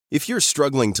If you're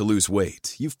struggling to lose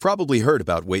weight, you've probably heard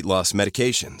about weight loss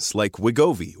medications like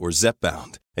Wegovy or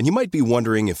Zepbound, and you might be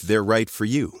wondering if they're right for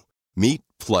you. Meet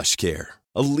PlushCare,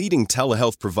 a leading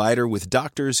telehealth provider with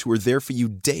doctors who are there for you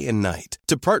day and night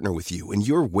to partner with you in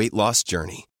your weight loss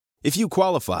journey. If you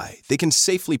qualify, they can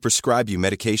safely prescribe you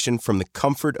medication from the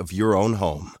comfort of your own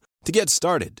home. To get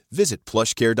started, visit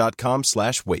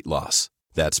plushcare.com/weightloss.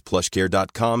 That's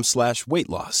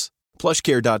plushcare.com/weightloss.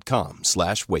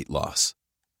 plushcare.com/weightloss.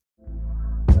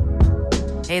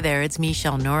 Hey there, it's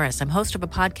Michelle Norris. I'm host of a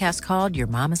podcast called Your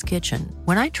Mama's Kitchen.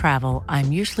 When I travel,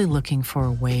 I'm usually looking for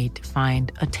a way to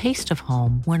find a taste of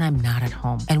home when I'm not at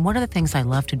home. And one of the things I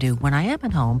love to do when I am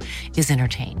at home is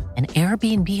entertain. And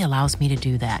Airbnb allows me to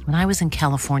do that. When I was in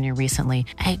California recently,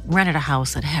 I rented a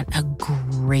house that had a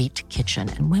great kitchen.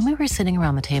 And when we were sitting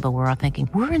around the table, we were all thinking,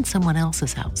 we're in someone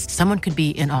else's house. Someone could be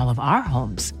in all of our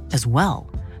homes as well.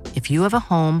 If you have a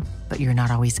home, but you're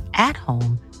not always at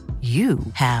home, you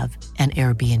have an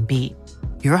Airbnb.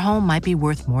 Your home might be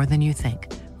worth more than you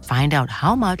think. Find out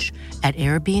how much at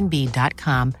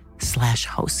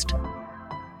airbnb.com/host.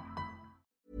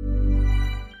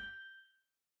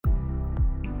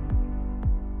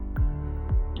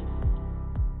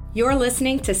 You're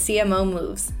listening to CMO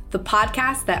Moves, the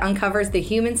podcast that uncovers the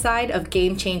human side of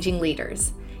game-changing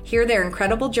leaders. Hear their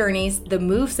incredible journeys, the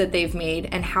moves that they've made,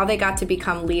 and how they got to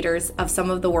become leaders of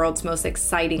some of the world's most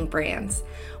exciting brands.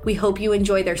 We hope you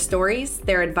enjoy their stories,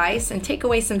 their advice, and take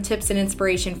away some tips and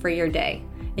inspiration for your day.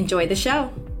 Enjoy the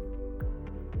show.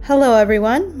 Hello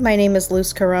everyone, my name is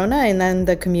Luz Corona and I'm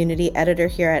the community editor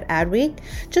here at Adweek.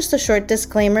 Just a short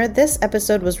disclaimer, this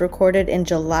episode was recorded in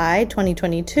July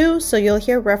 2022, so you'll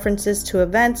hear references to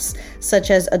events such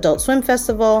as Adult Swim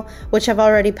Festival, which have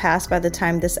already passed by the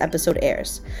time this episode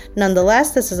airs.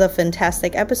 Nonetheless, this is a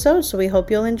fantastic episode, so we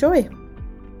hope you'll enjoy.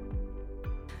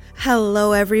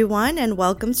 Hello everyone and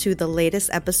welcome to the latest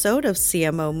episode of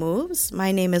CMO Moves.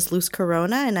 My name is Luz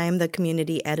Corona and I am the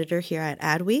community editor here at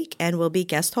Adweek and will be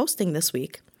guest hosting this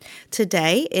week.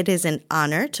 Today, it is an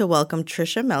honor to welcome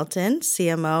Trisha Melton,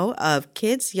 CMO of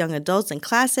Kids, Young Adults, and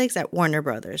Classics at Warner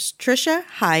Brothers. Trisha,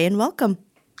 hi and welcome.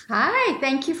 Hi,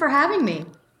 thank you for having me.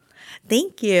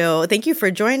 Thank you. Thank you for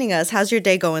joining us. How's your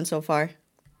day going so far?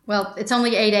 Well, it's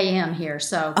only 8 a.m. here,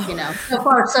 so, so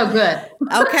far so good.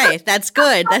 Okay, that's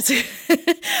good. That's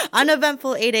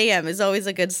uneventful 8 a.m. is always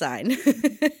a good sign.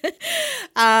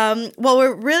 Well,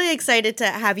 we're really excited to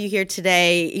have you here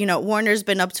today. You know, Warner's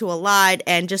been up to a lot,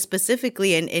 and just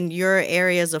specifically in your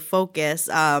areas of focus,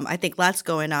 I think lots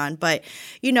going on. But,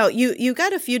 you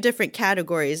got a few different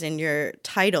categories in your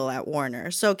title at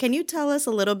Warner. So can you tell us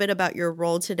a little bit about your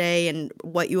role today and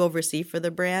what you oversee for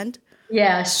the brand?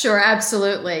 Yeah, sure.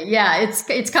 Absolutely. Yeah,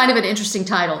 it's kind of an interesting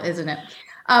title, isn't it?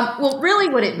 Well, really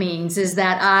what it means is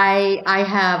that I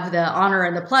have the honor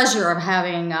and the pleasure of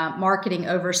having marketing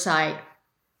oversight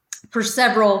for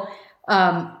several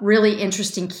really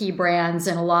interesting key brands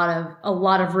and a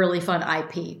lot of really fun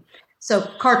IP. So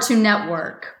Cartoon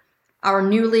Network, our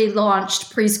newly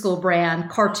launched preschool brand,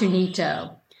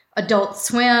 Cartoonito, Adult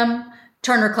Swim,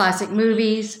 Turner Classic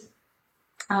Movies.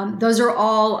 Those are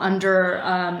all under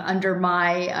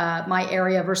my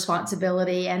area of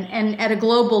responsibility, and at a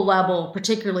global level,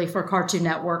 particularly for Cartoon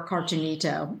Network,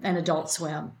 Cartoonito, and Adult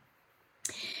Swim.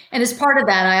 And as part of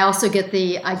that, I also get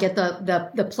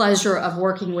the pleasure of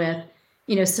working with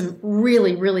some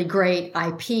really, really great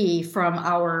IP from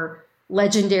our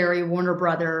legendary Warner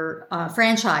Brother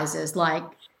franchises like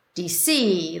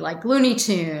DC, like Looney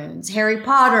Tunes, Harry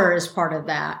Potter is part of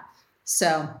that.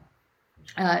 So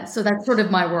that's sort of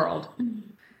my world.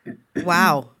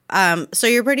 Wow. So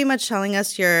you're pretty much telling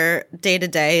us your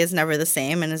day-to-day is never the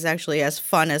same and is actually as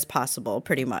fun as possible,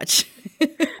 pretty much.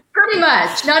 Pretty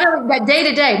much. Not only that,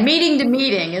 day-to-day, meeting to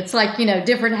meeting. It's like,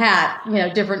 different hat,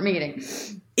 different meeting.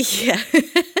 Yeah.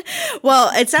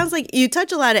 Well, it sounds like you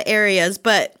touch a lot of areas,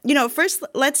 but, first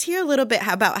let's hear a little bit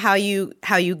about how you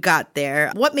got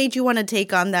there. What made you want to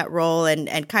take on that role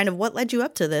and kind of what led you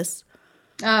up to this?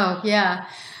 Oh, yeah.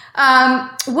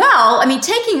 Well,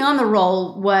 taking on the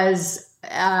role was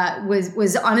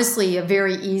honestly a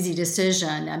very easy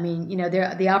decision.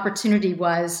 The opportunity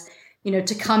was,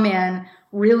 to come in,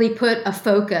 really put a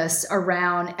focus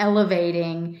around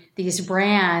elevating these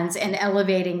brands and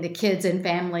elevating the kids and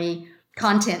family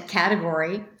content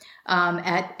category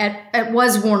at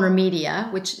was Warner Media,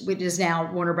 which is now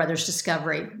Warner Brothers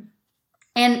Discovery.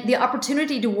 And the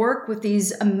opportunity to work with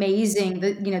these amazing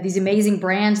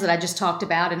brands that I just talked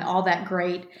about and all that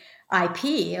great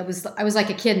IP. I was like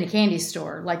a kid in a candy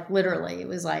store, like literally. It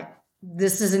was like,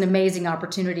 this is an amazing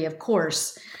opportunity. Of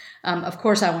course I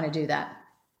want to do that.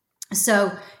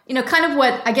 So, kind of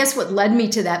what led me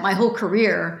to that, my whole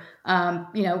career,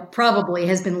 probably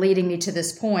has been leading me to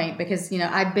this point because,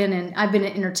 I've been in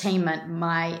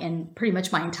entertainment in pretty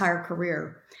much my entire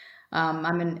career.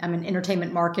 I'm an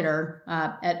entertainment marketer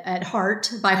at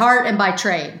heart, and by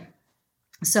trade.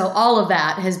 So all of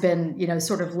that has been,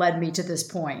 sort of led me to this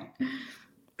point.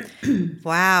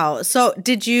 Wow. So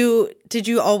did you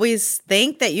always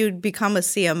think that you'd become a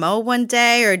CMO one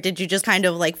day, or did you just kind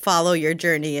of like follow your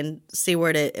journey and see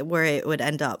where it would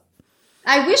end up?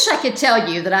 I wish I could tell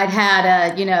you that I'd had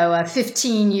a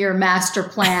 15-year master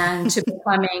plan to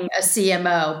becoming a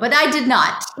CMO, but I did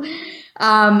not.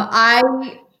 I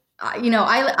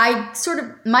sort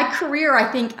of, my career,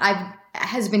 I think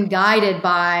has been guided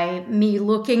by me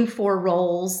looking for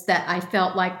roles that I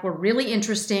felt like were really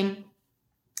interesting,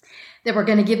 that were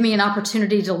going to give me an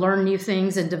opportunity to learn new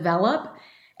things and develop,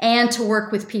 and to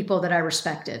work with people that I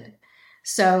respected.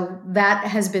 So that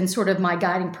has been sort of my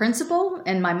guiding principle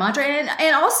and my mantra,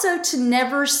 and also to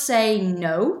never say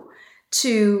no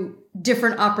to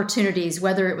different opportunities,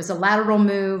 whether it was a lateral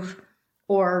move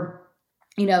or,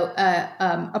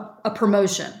 a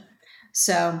promotion.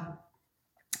 So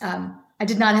I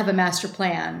did not have a master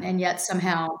plan, and yet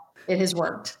somehow it has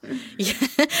worked. Yeah.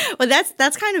 Well,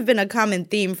 that's kind of been a common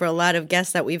theme for a lot of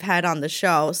guests that we've had on the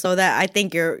show. So that I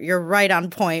think you're right on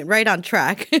point, right on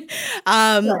track.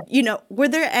 Sure. Were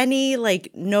there any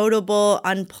like notable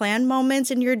unplanned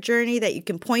moments in your journey that you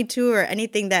can point to, or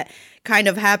anything that kind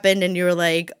of happened and you were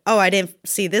like, oh, I didn't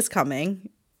see this coming?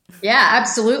 Yeah,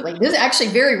 absolutely. This is actually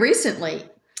very recently.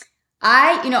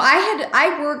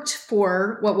 I worked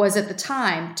for what was at the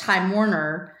time Time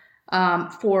Warner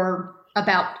for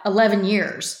about 11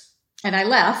 years, and I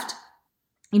left,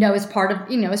 as part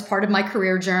of my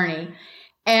career journey.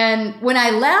 And when I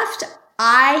left,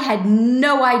 I had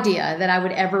no idea that I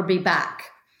would ever be back.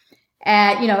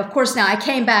 And, of course, now I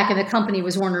came back and the company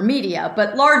was Warner Media,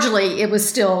 but largely it was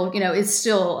still, it's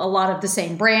still a lot of the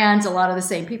same brands, a lot of the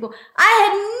same people.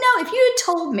 If you had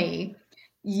told me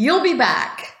you'll be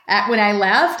back when I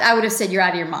left, I would have said, you're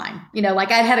out of your mind.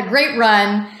 Like I'd had a great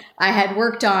run. I had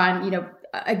worked on,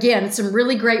 again, some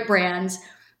really great brands,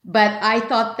 but I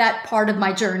thought that part of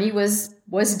my journey was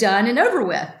done and over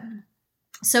with.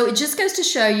 So it just goes to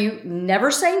show you,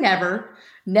 never say never,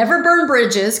 never burn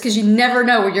bridges, because you never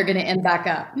know where you're going to end back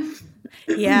up.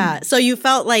 Yeah. So you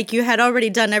felt like you had already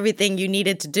done everything you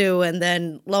needed to do, and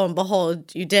then lo and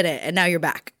behold, you did it, and now you're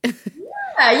back.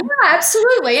 Yeah,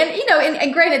 absolutely. And,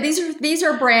 and granted, these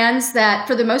are brands that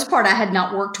for the most part, I had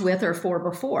not worked with or for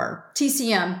before.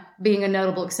 TCM being a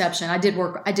notable exception. I did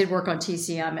work on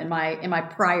TCM in my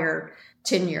prior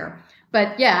tenure,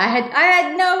 but yeah, I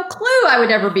had no clue I would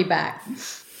ever be back.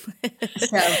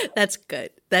 So. That's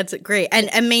good. That's great.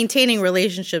 And maintaining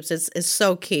relationships is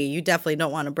so key. You definitely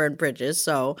don't want to burn bridges.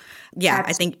 So yeah,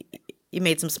 absolutely. I think you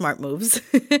made some smart moves.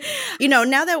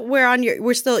 Now that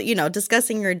we're still,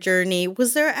 discussing your journey,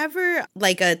 was there ever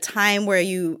like a time where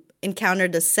you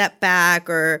encountered a setback,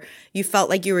 or you felt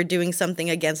like you were doing something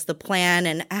against the plan,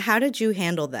 and how did you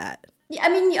handle that? Yeah,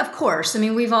 of course.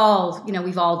 We've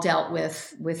all dealt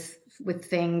with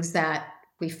things that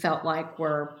we felt like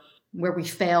were where we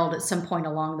failed at some point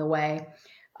along the way.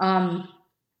 I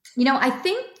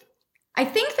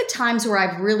think the times where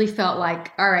I've really felt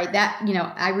like, all right, that,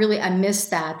 I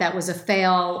missed that. That was a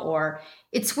fail, or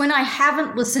it's when I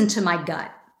haven't listened to my gut.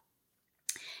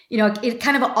 It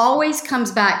kind of always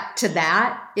comes back to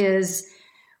that, is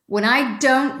when I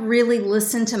don't really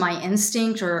listen to my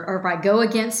instinct, or if I go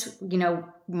against,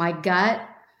 my gut,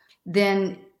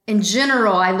 then in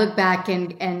general, I look back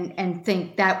and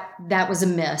think that was a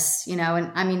miss,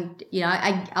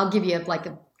 I'll give you like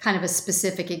a kind of a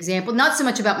specific example, not so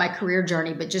much about my career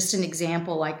journey, but just an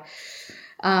example. Like,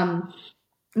 at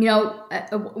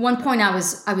one point I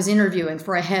was interviewing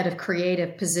for a head of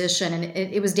creative position, and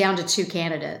it was down to two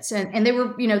candidates, and they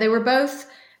were both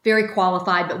very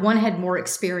qualified, but one had more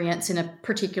experience in a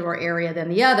particular area than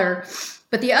the other.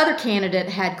 But the other candidate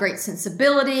had great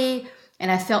sensibility, and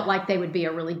I felt like they would be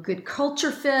a really good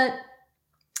culture fit.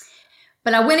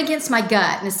 But I went against my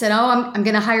gut and I said, "Oh, I'm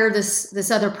going to hire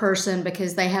this other person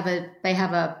because they have a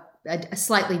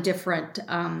slightly different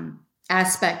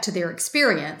aspect to their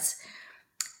experience."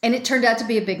 And it turned out to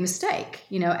be a big mistake.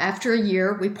 After a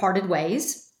year, we parted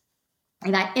ways,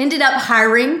 and I ended up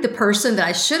hiring the person that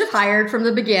I should have hired from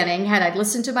the beginning had I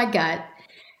listened to my gut.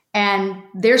 And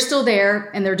they're still there,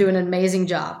 and they're doing an amazing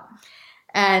job.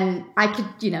 And I could,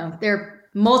 there are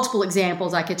multiple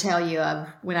examples I could tell you of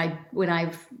when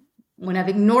I've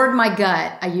ignored my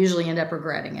gut, I usually end up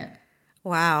regretting it.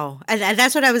 Wow. And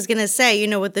that's what I was going to say,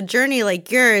 with the journey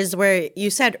like yours, where you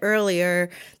said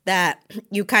earlier that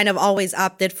you kind of always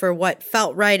opted for what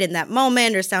felt right in that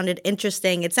moment or sounded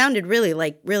interesting. It sounded really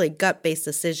like really gut-based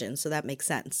decisions. So that makes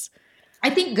sense. I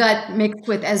think gut mixed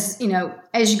with, as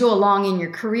you go along in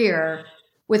your career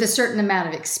with a certain amount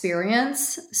of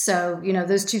experience. So,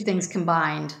 those two things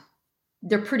combined,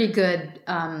 they're pretty good.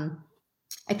 I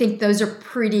think those are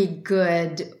pretty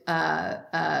good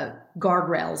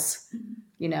guardrails,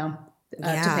 to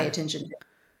pay attention to.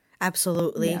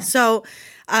 Absolutely. Yeah. So,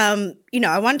 I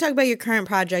want to talk about your current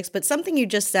projects, but something you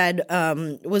just said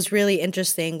was really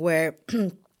interesting where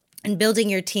in building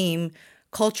your team,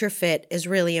 culture fit is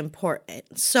really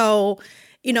important. So,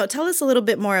 tell us a little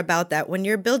bit more about that. When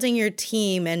you're building your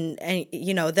team and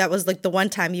that was like the one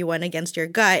time you went against your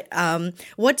gut,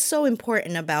 what's so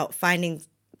important about finding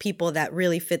people that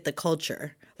really fit the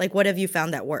culture? Like, what have you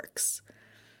found that works?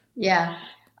 Yeah.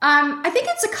 I think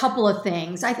it's a couple of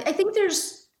things. I think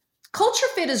culture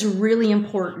fit is really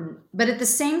important, but at the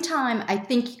same time, I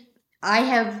think I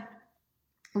have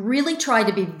really tried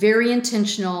to be very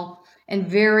intentional and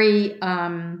very,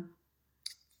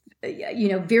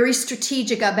 very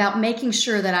strategic about making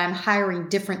sure that I'm hiring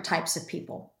different types of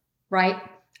people, right?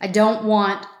 I don't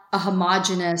want a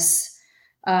homogenous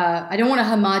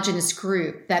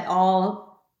group that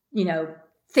all,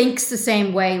 thinks the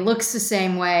same way, looks the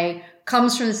same way,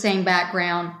 comes from the same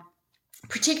background,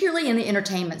 particularly in the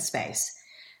entertainment space.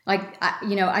 Like,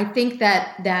 I think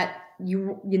that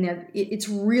it's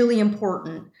really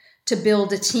important to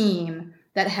build a team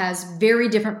that has very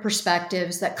different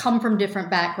perspectives, that come from different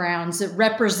backgrounds, that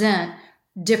represent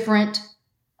different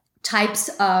types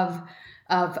of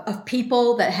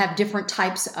people, that have different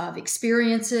types of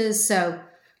experiences. So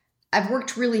I've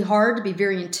worked really hard to be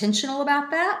very intentional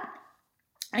about that.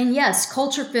 And yes,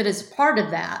 culture fit is part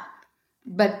of that.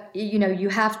 But, you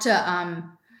have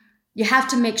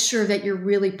to make sure that you're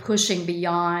really pushing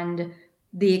beyond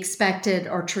the expected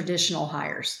or traditional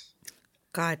hires.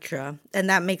 Gotcha. And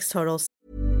that makes total sense.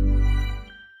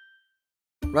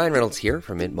 Ryan Reynolds here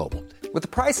from Mint Mobile. With the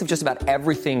price of just about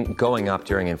everything going up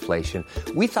during inflation,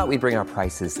 we thought we'd bring our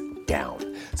prices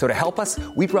down. So to help us,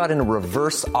 we brought in a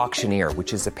reverse auctioneer,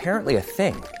 which is apparently a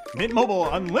thing. Mint Mobile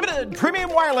Unlimited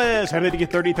Premium Wireless. How to get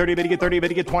 30, 30, bit to get 30, bit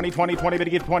to get 20, 20, 20, bit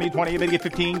to get 20, 20, bit to get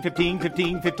 15, 15,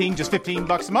 15, 15, just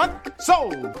 $15 a month?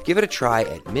 Sold! Give it a try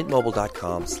at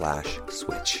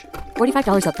mintmobile.com/switch.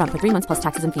 $45 up front for 3 months plus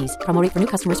taxes and fees. Promo rate for new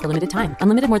customers for limited time.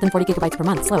 Unlimited more than 40 gigabytes per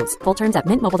month. Slows full terms at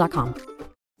mintmobile.com.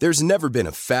 There's never been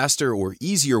a faster or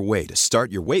easier way to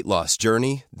start your weight loss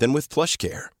journey than with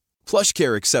PlushCare.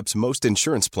 PlushCare accepts most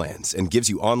insurance plans and gives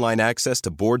you online access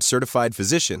to board-certified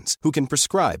physicians who can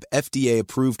prescribe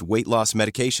FDA-approved weight loss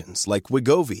medications like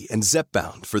Wegovy and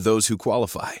Zepbound for those who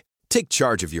qualify. Take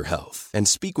charge of your health and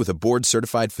speak with a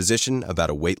board-certified physician about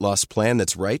a weight loss plan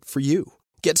that's right for you.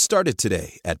 Get started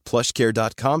today at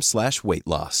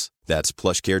plushcare.com/weight-loss. That's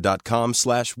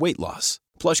plushcare.com/weight-loss.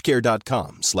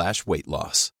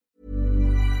 plushcare.com/weight-loss.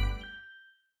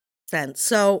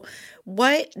 So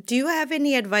do you have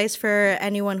any advice for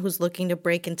anyone who's looking to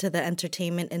break into the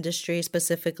entertainment industry,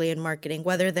 specifically in marketing,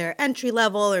 whether they're entry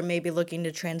level or maybe looking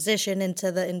to transition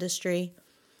into the industry?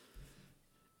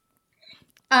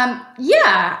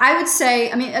 Yeah, I would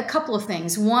say, a couple of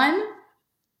things. One,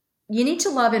 you need to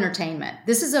love entertainment.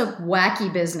 This is a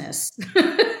wacky business.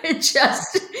 It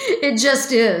just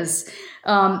is.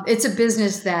 It's a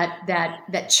business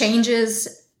that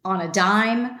changes on a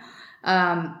dime.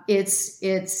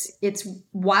 It's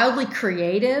wildly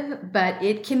creative, but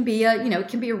it can be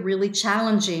a really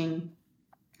challenging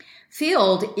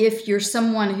field if you're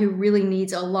someone who really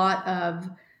needs a lot of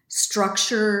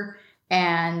structure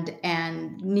and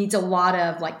needs a lot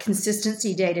of like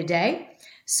consistency day to day.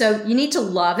 So you need to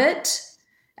love it.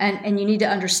 And you need to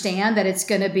understand that it's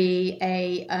going to be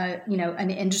an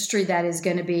industry that is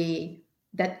going to be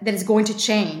that is going to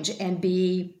change and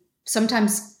be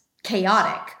sometimes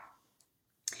chaotic.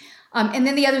 And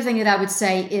then the other thing that I would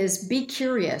say is be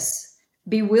curious,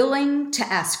 be willing to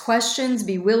ask questions,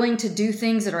 be willing to do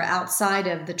things that are outside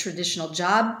of the traditional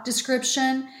job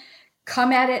description.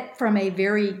 Come at it from a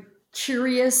very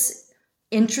curious,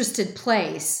 interested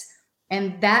place,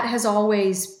 and that has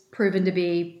always proven to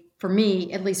be, for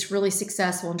me, at least really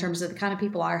successful in terms of the kind of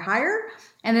people I hire,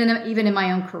 and then even in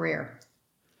my own career.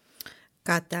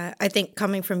 Got that. I think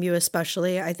coming from you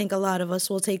especially, I think a lot of us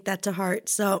will take that to heart.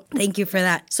 So thank you for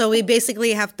that. So we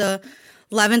basically have to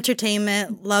love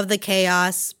entertainment, love the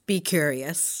chaos, be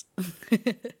curious.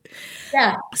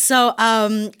 Yeah. So,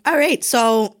 all right.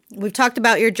 So We've talked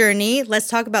about your journey. Let's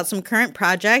talk about some current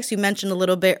projects. You mentioned a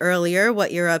little bit earlier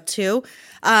what you're up to.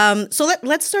 So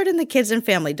let's start in the kids and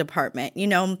family department.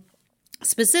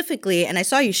 Specifically, and I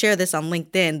saw you share this on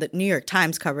LinkedIn, the New York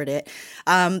Times covered it.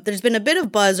 There's been a bit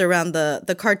of buzz around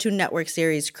the Cartoon Network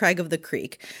series Craig of the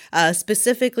Creek,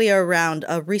 specifically around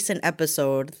a recent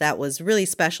episode that was really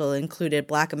special, included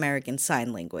Black American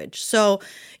Sign Language. So,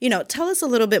 tell us a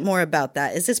little bit more about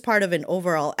that. Is this part of an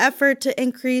overall effort to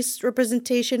increase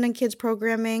representation in kids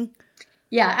programming?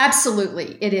 Yeah,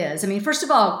 absolutely. It is. I mean, first of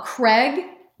all, Craig,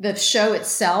 the show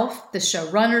itself, the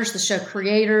showrunners, the show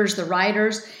creators, the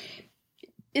writers,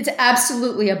 it's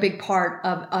absolutely a big part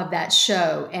of that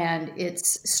show and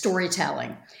its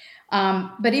storytelling.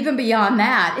 But even beyond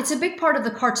that, it's a big part of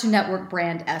the Cartoon Network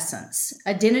brand essence.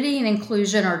 Identity and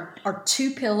inclusion are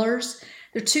two pillars.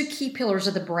 They're two key pillars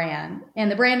of the brand.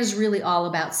 And the brand is really all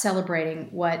about celebrating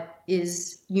what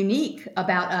is unique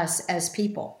about us as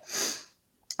people.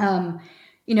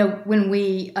 When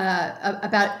we,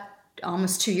 about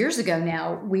almost 2 years ago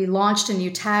now, we launched a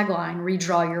new tagline,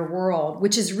 Redraw Your World,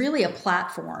 which is really a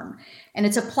platform. And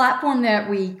it's a platform that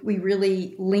we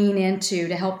really lean into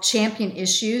to help champion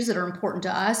issues that are important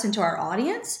to us and to our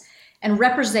audience. And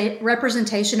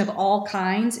representation of all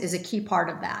kinds is a key part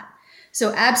of that.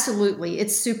 So absolutely,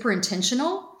 it's super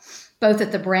intentional, both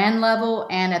at the brand level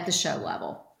and at the show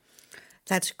level.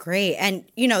 That's great. And,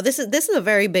 this is a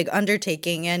very big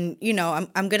undertaking. And,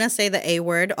 I'm going to say the A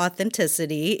word,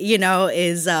 authenticity,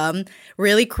 is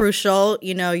really crucial.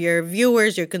 Your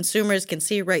viewers, your consumers can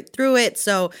see right through it.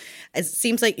 So it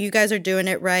seems like you guys are doing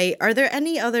it right. Are there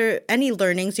any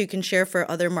learnings you can share for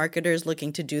other marketers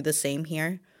looking to do the same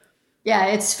here? Yeah,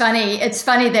 it's funny. It's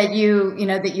funny that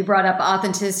you brought up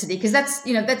authenticity, because that's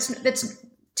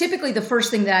typically the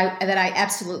first thing that I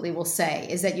absolutely will say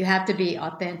is that you have to be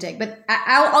authentic. But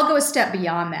I'll go a step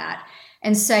beyond that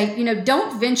and say,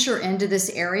 don't venture into this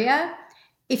area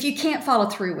if you can't follow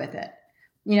through with it.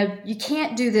 You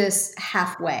can't do this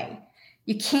halfway.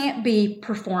 You can't be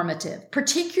performative,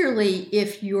 particularly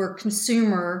if your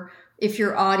consumer, if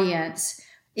your audience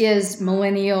is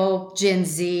millennial, Gen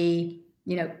Z,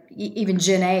 even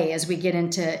Gen A as we get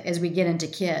into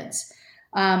kids.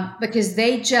 Because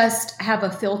they just have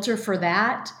a filter for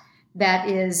that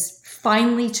is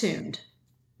finely tuned.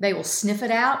 They will sniff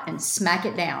it out and smack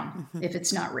it down if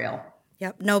it's not real.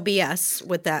 Yep. No BS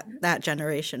with that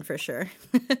generation for sure.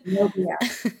 No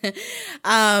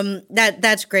BS.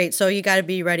 That's great. So you got to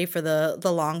be ready for the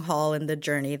long haul and the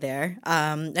journey there.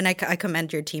 And I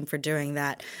commend your team for doing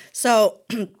that. So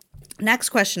next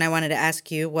question I wanted to ask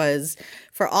you was,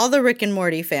 for all the Rick and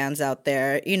Morty fans out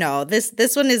there,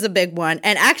 this one is a big one.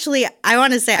 And actually, I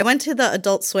want to say I went to the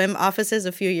Adult Swim offices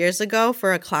a few years ago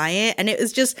for a client, and it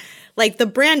was just like the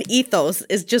brand ethos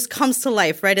just comes to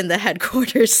life right in the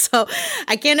headquarters. So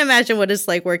I can't imagine what it's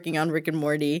like working on Rick and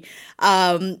Morty.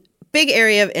 Big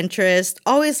area of interest,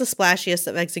 always the splashiest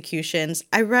of executions.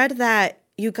 I read that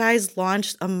you guys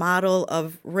launched a model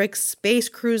of Rick's space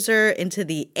cruiser into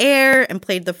the air and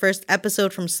played the first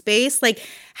episode from space. Like,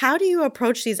 how do you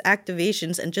approach these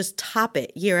activations and just top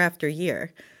it year after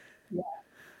year? Yeah.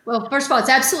 Well, first of all, it's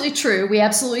absolutely true. We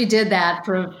absolutely did that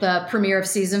for the premiere of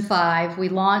season 5. We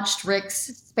launched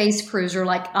Rick's space cruiser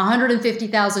like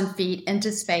 150,000 feet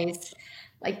into space.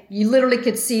 Like, you literally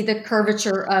could see the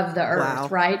curvature of the Earth, wow.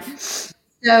 Right?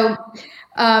 So,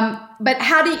 but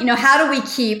how do we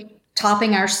keep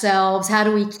topping ourselves? How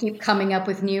do we keep coming up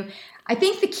with new? I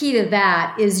think the key to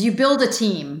that is you build a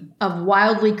team of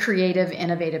wildly creative,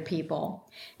 innovative people.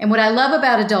 And what I love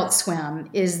about Adult Swim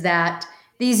is that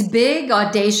these big,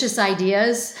 audacious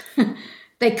ideas,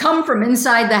 they come from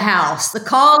inside the house. The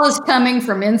call is coming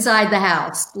from inside the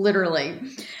house, literally.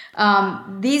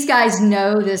 These guys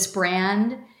know this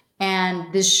brand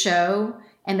and this show,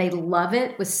 and they love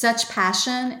it with such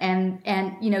passion. And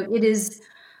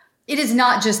it is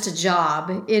not just a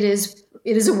job. It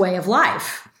is a way of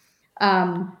life.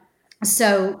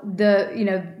 So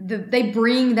they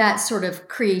bring that sort of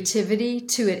creativity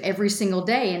to it every single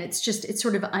day, and it's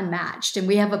sort of unmatched. And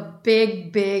we have a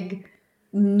big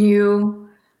new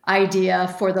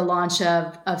idea for the launch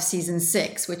of season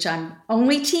 6, which I'm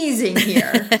only teasing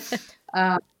here.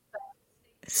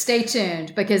 Stay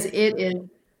tuned, because it is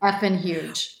effing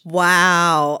huge.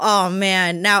 Wow. Oh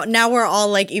man. Now we're all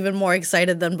like even more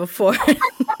excited than before.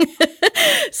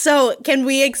 So can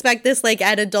we expect this like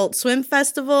at Adult Swim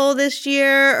Festival this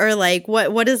year, or like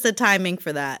what is the timing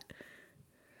for that?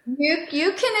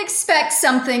 You can expect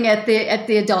something at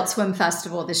the Adult Swim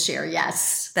Festival this year.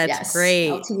 Yes. That's great.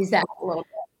 I'll tease that a little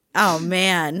bit. Oh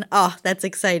man. Oh, that's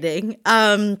exciting.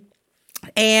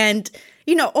 And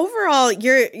overall,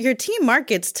 your team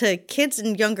markets to kids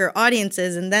and younger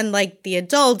audiences, and then like the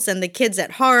adults and the kids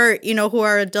at heart, who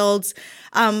are adults.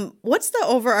 What's the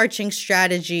overarching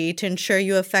strategy to ensure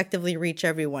you effectively reach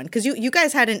everyone? Because you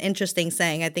guys had an interesting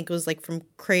saying. I think it was like from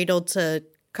cradle to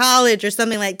college or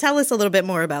something. Like, tell us a little bit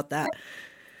more about that.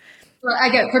 Well, I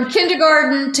go from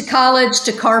kindergarten to college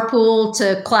to carpool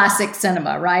to classic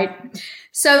cinema, right?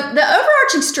 So the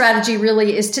overarching strategy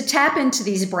really is to tap into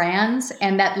these brands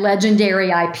and that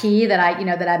legendary IP that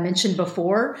I mentioned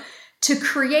before, to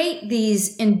create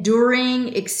these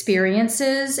enduring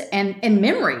experiences and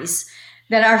memories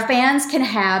that our fans can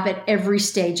have at every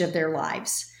stage of their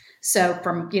lives. So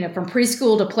from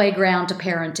preschool to playground to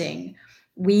parenting,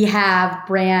 we have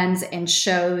brands and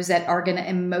shows that are going to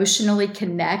emotionally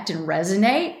connect and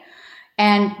resonate.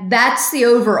 And that's the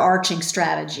overarching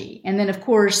strategy. And then, of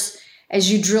course,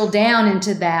 as you drill down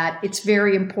into that, it's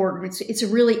very important. It's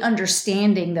really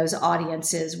understanding those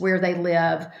audiences, where they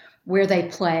live, where they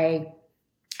play.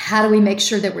 How do we make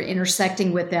sure that we're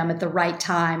intersecting with them at the right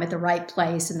time, at the right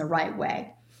place, in the right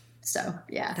way? So,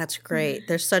 yeah. That's great.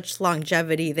 There's such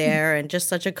longevity there and just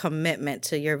such a commitment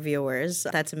to your viewers.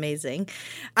 That's amazing.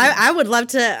 I would love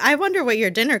to, I wonder what your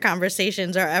dinner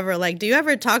conversations are ever like. Do you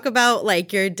ever talk about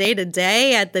like your day to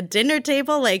day at the dinner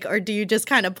table? Like, or do you just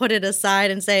kind of put it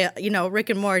aside and say, Rick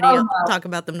and Morty, I'll talk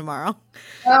about them tomorrow?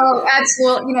 Oh,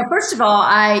 absolutely. First of all,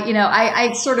 I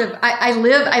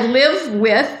live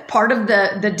with part of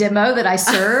the demo that I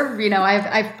serve.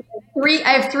 I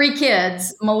have three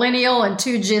kids, millennial and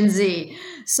 2 Gen Z.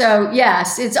 So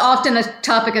yes, it's often a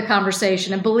topic of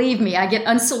conversation. And believe me, I get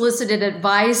unsolicited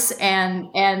advice and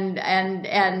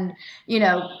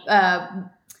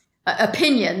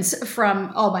opinions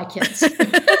from all my kids.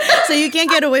 So you can't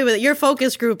get away with it. Your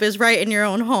focus group is right in your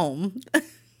own home.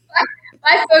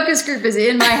 My focus group is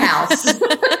in my house.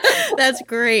 That's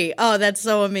great. Oh, that's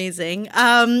so amazing.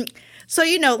 So,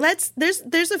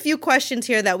 there's a few questions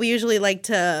here that we usually like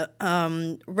to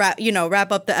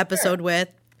wrap up the episode with.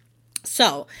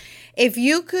 So if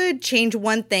you could change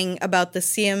one thing about the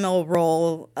CMO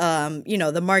role,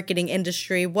 the marketing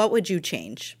industry, what would you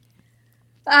change?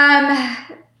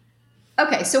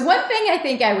 Okay. So one thing I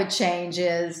think I would change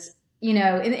is, and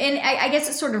I guess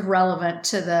it's sort of relevant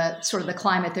to the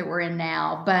climate that we're in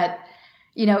now, but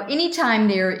anytime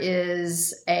there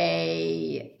is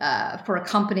for a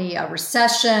company, a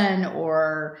recession,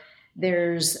 or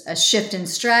there's a shift in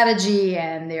strategy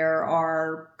and there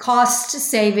are cost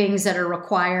savings that are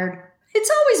required,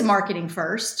 it's always marketing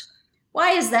first.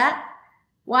 Why is that?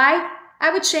 Why?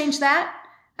 I would change that.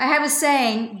 I have a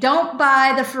saying, don't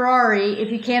buy the Ferrari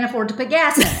if you can't afford to put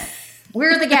gas in it.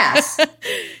 We're the gas.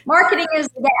 Marketing is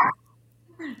the gas.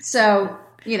 So,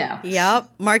 Yep.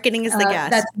 Marketing is the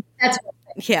gas. That's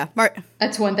yeah.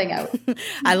 That's one thing I would.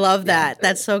 I love that.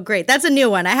 That's so great. That's a new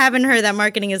one. I haven't heard that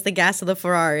marketing is the gas of the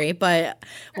Ferrari, but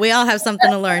we all have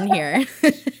something to learn here.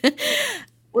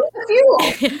 We're the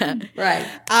fuel. Yeah. Right.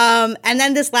 And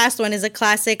then this last one is a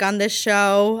classic on this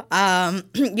show.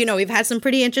 We've had some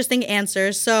pretty interesting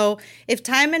answers. So if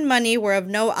time and money were of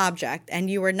no object and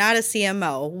you were not a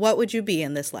CMO, what would you be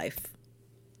in this life?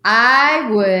 I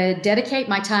would dedicate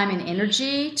my time and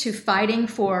energy to fighting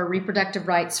for reproductive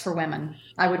rights for women.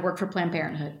 I would work for Planned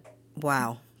Parenthood.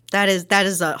 Wow. That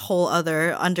is a whole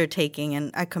other undertaking,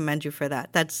 and I commend you for that.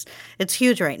 It's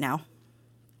huge right now.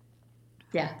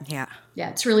 Yeah. Yeah. Yeah.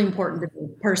 It's really important to me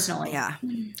personally. Yeah,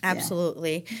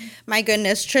 absolutely. Yeah. My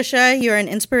goodness, Trisha, you're an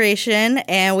inspiration,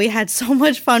 and we had so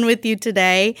much fun with you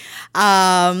today.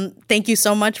 Thank you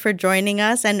so much for joining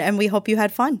us, and we hope you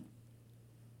had fun.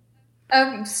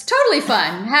 It's totally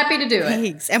fun. Happy to do it.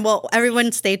 Thanks. And well,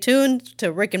 everyone stay tuned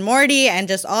to Rick and Morty and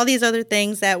just all these other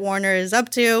things that Warner is up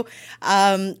to.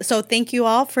 So thank you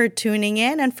all for tuning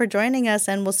in and for joining us,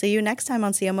 and we'll see you next time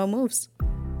on CMO Moves.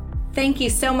 Thank you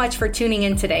so much for tuning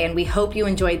in today, and we hope you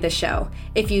enjoyed the show.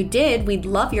 If you did, we'd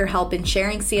love your help in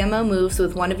sharing CMO Moves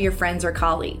with one of your friends or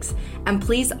colleagues. And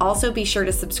please also be sure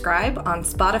to subscribe on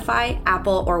Spotify,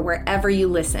 Apple, or wherever you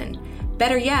listen.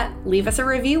 Better yet, leave us a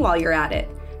review while you're at it.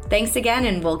 Thanks again,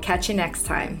 and we'll catch you next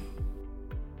time.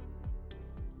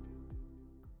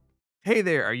 Hey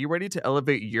there, are you ready to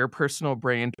elevate your personal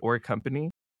brand or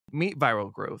company? Meet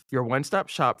Viral Growth, your one-stop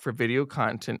shop for video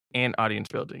content and audience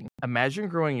building. Imagine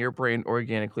growing your brand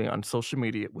organically on social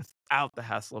media without the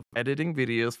hassle of editing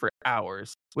videos for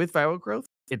hours. With Viral Growth,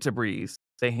 it's a breeze.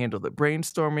 They handle the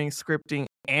brainstorming, scripting,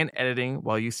 and editing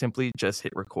while you simply just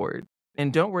hit record.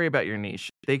 And don't worry about your niche.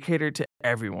 They cater to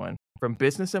everyone, from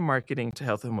business and marketing to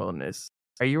health and wellness.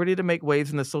 Are you ready to make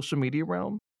waves in the social media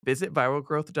realm? Visit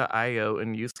viralgrowth.io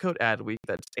and use code ADWEEK,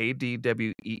 that's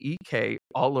ADWEEK,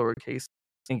 all lowercase,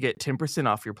 and get 10%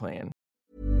 off your plan.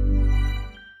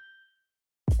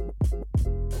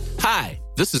 Hi,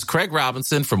 this is Craig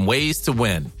Robinson from Ways to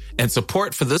Win, and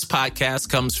support for this podcast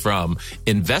comes from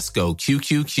Invesco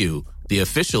QQQ, the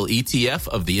official ETF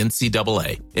of the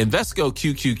NCAA. Invesco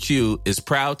QQQ is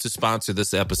proud to sponsor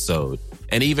this episode,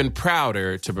 and even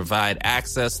prouder to provide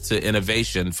access to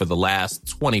innovation for the last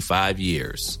 25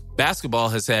 years. Basketball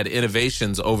has had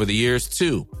innovations over the years,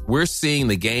 too. We're seeing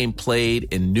the game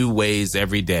played in new ways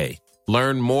every day.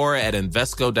 Learn more at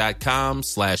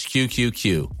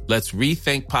Invesco.com/QQQ. Let's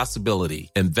rethink possibility.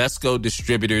 Invesco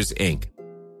Distributors, Inc.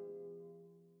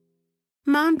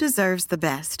 Mom deserves the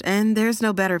best, and there's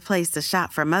no better place to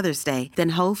shop for Mother's Day than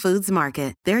Whole Foods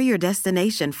Market. They're your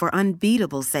destination for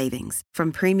unbeatable savings,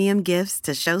 from premium gifts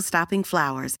to show-stopping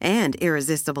flowers and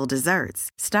irresistible desserts.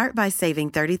 Start by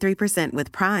saving 33%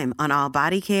 with Prime on all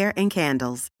body care and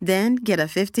candles. Then get a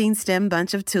 15-stem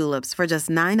bunch of tulips for just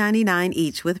 $9.99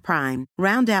 each with Prime.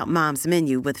 Round out Mom's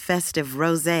menu with festive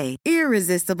rosé,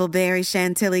 irresistible berry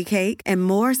chantilly cake, and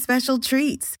more special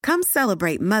treats. Come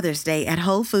celebrate Mother's Day at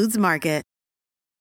Whole Foods Market